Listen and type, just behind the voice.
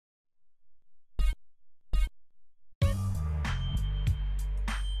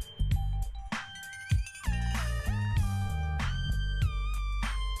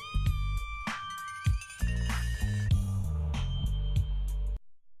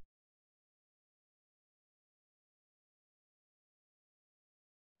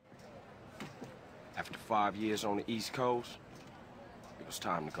5 years on the East Coast, it was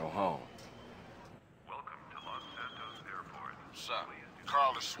time to go home. Welcome to Los Santos Airport. What's up?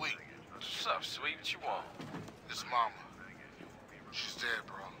 Carl is sweet. What's up, sweet? What you want? His mama. She's dead,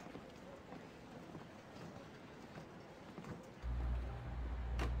 bro.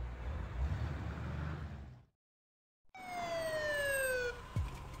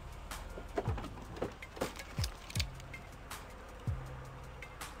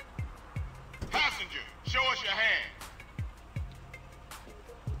 Passenger, show us your hand.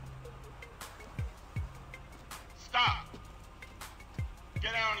 Stop.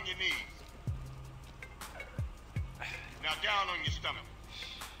 Get down on your knees. Now down on your stomach.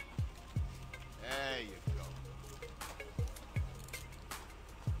 There you go.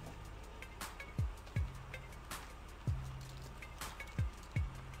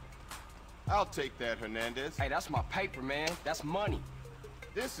 I'll take that, Hernandez. Hey, that's my paper, man. That's money.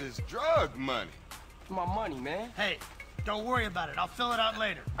 This is drug money. It's my money, man. Hey, don't worry about it. I'll fill it out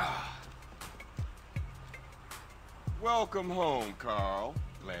later. Welcome home, Carl.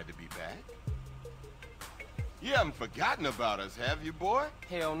 Glad to be back. You haven't forgotten about us, have you, boy?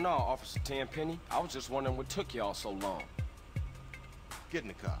 Hell no, Officer Tenpenny. I was just wondering what took y'all so long. Get in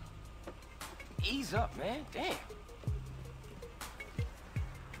the car. Ease up, man. Damn.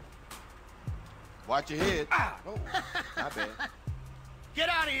 Watch your head. Ah! Oh, my bad. Get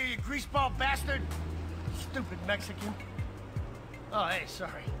out of here, you greaseball bastard! Stupid Mexican. Oh, hey,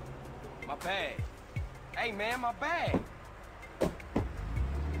 sorry. My bag. Hey, man, my bag.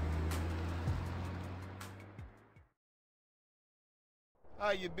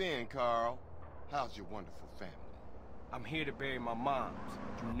 How you been, Carl? How's your wonderful family? I'm here to bury my moms.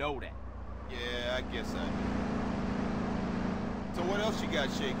 You know that. Yeah, I guess I do. So what else you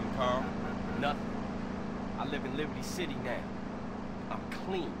got shaking, Carl? Nothing. I live in Liberty City now. I'm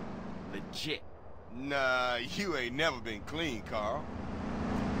clean. Legit. Nah, you ain't never been clean, Carl.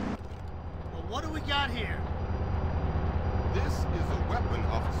 Well, what do we got here? This is a weapon,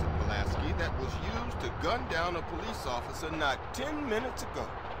 Officer Pulaski, that was used to gun down a police officer not 10 minutes ago.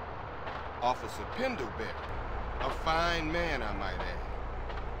 Officer Pendleberry. A fine man, I might add.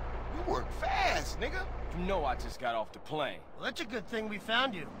 You work fast, nigga. You know I just got off the plane. Well, that's a good thing we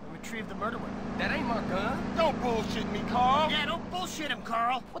found you and retrieved the murder weapon. That ain't my gun. Don't bullshit me, Carl. Yeah, don't bullshit him,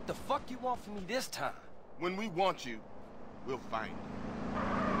 Carl. What the fuck you want from me this time? When we want you, we'll find you.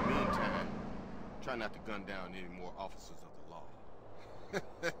 In the meantime, try not to gun down any more officers of the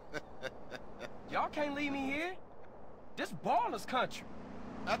law. Y'all can't leave me here. This baller's country.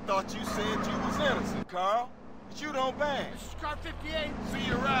 I thought you said you was innocent, Carl. But you don't bang. This is car 58. See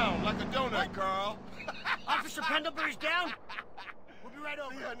you around like a donut, What? Carl. Officer Pendlebury's down. We'll be right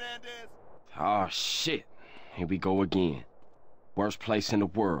over. See you, Hernandez. Oh, shit. Here we go again. Worst place in the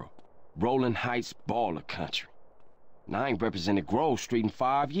world. Rolling Heights baller country. Now, I ain't represented Grove Street in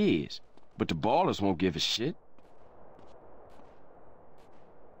 5 years, but the ballers won't give a shit.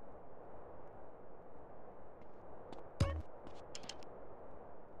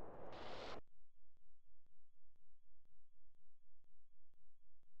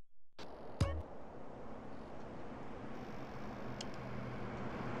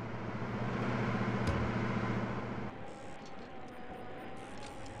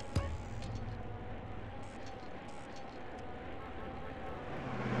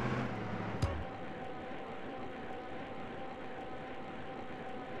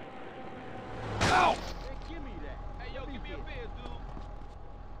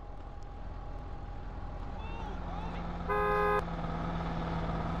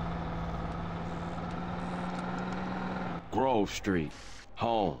 Grove Street.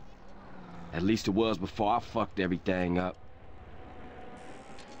 Home. At least it was before I fucked everything up.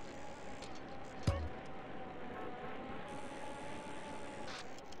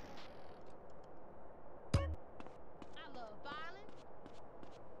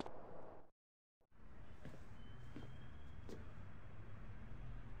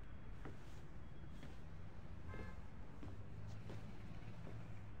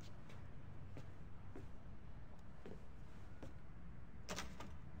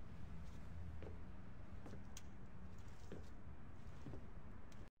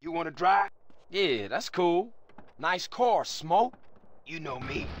 You wanna drive? Yeah, that's cool. Nice car, Smoke. You know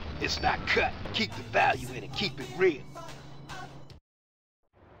me. It's not cut. Keep the value in it. Keep it real.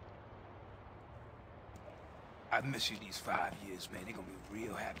 I've missed you these 5 years, man. They're gonna be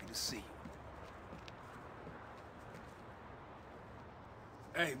real happy to see you.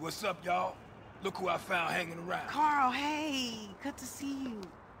 Hey, what's up, y'all? Look who I found hanging around. Carl, hey, good to see you.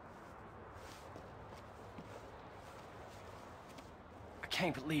 I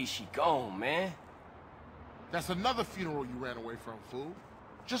can't believe she gone, man. That's another funeral you ran away from, fool.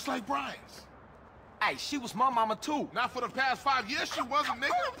 Just like Brian's. Hey, she was my mama too. Not for the past 5 years she wasn't,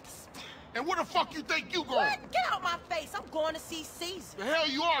 nigga. And where the fuck you think you going? What? Get out my face. I'm going to see Caesar. The hell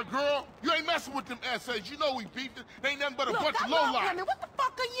you are, girl. You ain't messing with them essays. You know we beefed it. They ain't nothing but a Look, bunch I of love lowlife. women. What the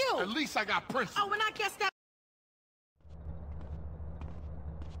fuck are you? At least I got principles. Oh, and I guess that...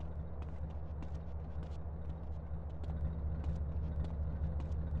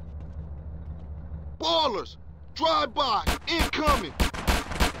 Ballers! Drive-by! Incoming!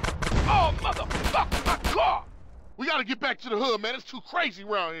 Oh, motherfucker, my car! We gotta get back to the hood, man. It's too crazy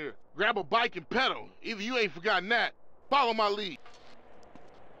around here. Grab a bike and pedal. Either you ain't forgotten that. Follow my lead.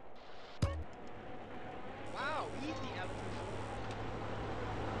 Wow, easy, Alex.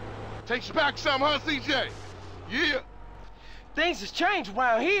 Takes you back some, huh, CJ? Yeah. Things has changed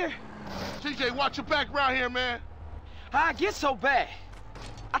around here. CJ, watch your back around here, man. How'd I get so bad?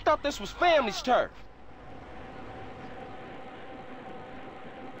 I thought this was family's turf.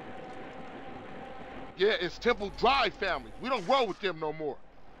 Yeah, it's Temple Drive family. We don't roll with them no more.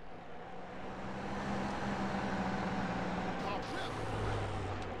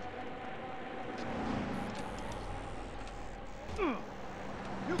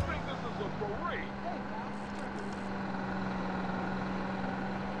 You think this is a parade?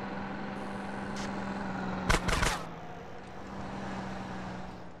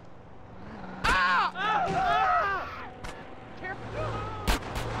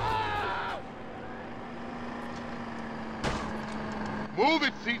 Move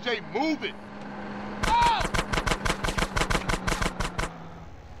it, CJ, move it.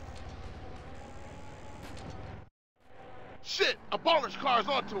 Shit, a baller's car's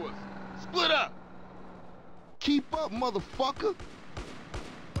onto us. Split up. Keep up, motherfucker!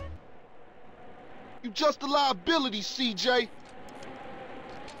 You just a liability, CJ.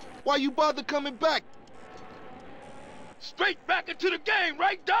 Why you bother coming back? Straight back into the game,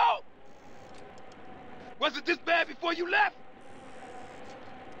 right, dawg? Was it this bad before you left?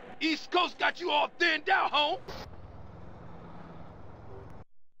 East Coast got you all thinned out, home.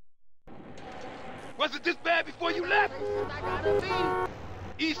 Was it this bad before you left?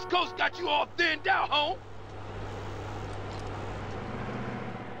 East Coast got you all thinned out, home.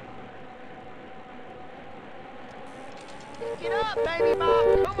 Get up, baby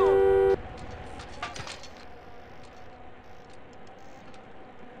boy. Come on.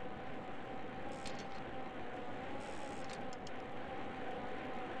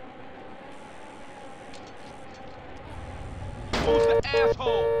 Who's the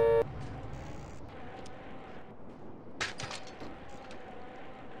asshole?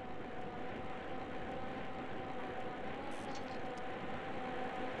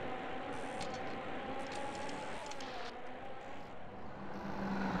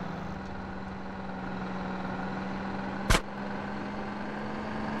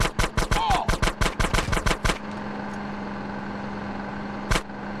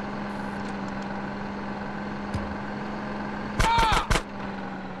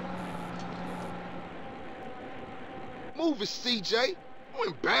 Move it, CJ. You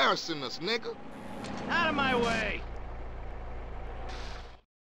embarrassing us, nigga. Out of my way.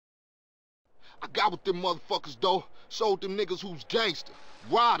 I got with them motherfuckers, though. Showed them niggas who's gangster.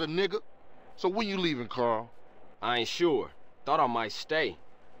 Rider, nigga. So when you leaving, Carl? I ain't sure. Thought I might stay.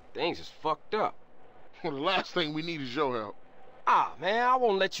 Things is fucked up. Well, the last thing we need is your help. Ah, man, I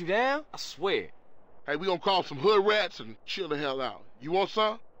won't let you down. I swear. Hey, we gonna call some hood rats and chill the hell out. You want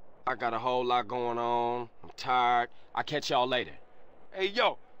some? I got a whole lot going on. I'm tired. I'll catch y'all later. Hey,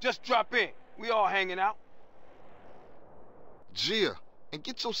 yo, just drop in. We all hanging out. Gia, and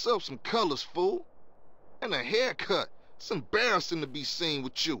get yourself some colors, fool. And a haircut. It's embarrassing to be seen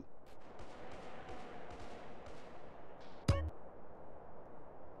with you.